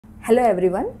Hello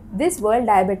everyone, this World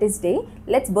Diabetes Day,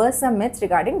 let's burst some myths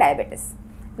regarding diabetes.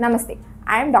 Namaste,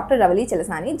 I am Dr. Ravali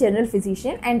Chalasani, General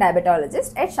Physician and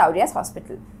Diabetologist at Shaurya's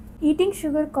Hospital. Eating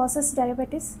sugar causes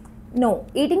diabetes? No,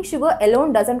 eating sugar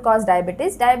alone doesn't cause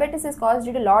diabetes. Diabetes is caused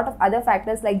due to a lot of other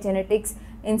factors like genetics,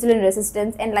 insulin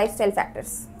resistance and lifestyle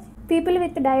factors. People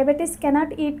with diabetes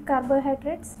cannot eat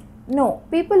carbohydrates? No,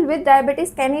 people with diabetes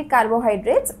can eat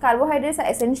carbohydrates. Carbohydrates are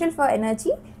essential for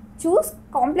energy. Choose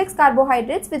complex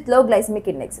carbohydrates with low glycemic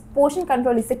index. Portion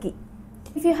control is the key.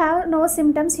 If you have no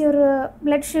symptoms, your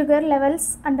blood sugar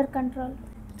levels under control?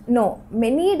 No,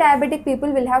 many diabetic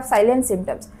people will have silent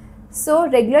symptoms. So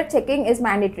regular checking is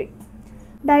mandatory.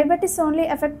 Diabetes only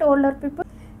affect older people?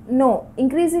 No,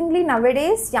 increasingly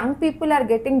nowadays young people are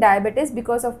getting diabetes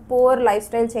because of poor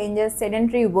lifestyle changes,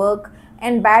 sedentary work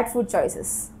and bad food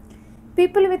choices.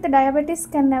 People with diabetes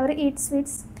can never eat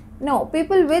sweets? No,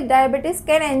 people with diabetes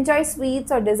can enjoy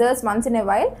sweets or desserts once in a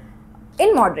while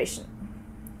in moderation.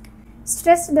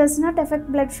 Stress does not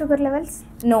affect blood sugar levels?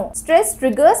 No, stress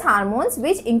triggers hormones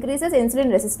which increases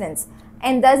insulin resistance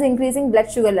and thus increasing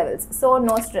blood sugar levels. So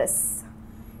no stress.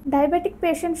 Diabetic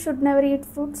patients should never eat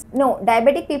fruits? No,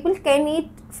 diabetic people can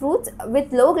eat fruits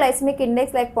with low glycemic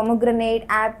index like pomegranate,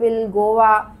 apple,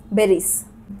 guava, berries.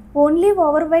 Only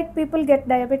overweight people get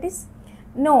diabetes?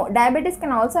 No, diabetes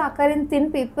can also occur in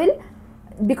thin people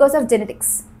because of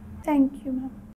genetics. Thank you, ma'am.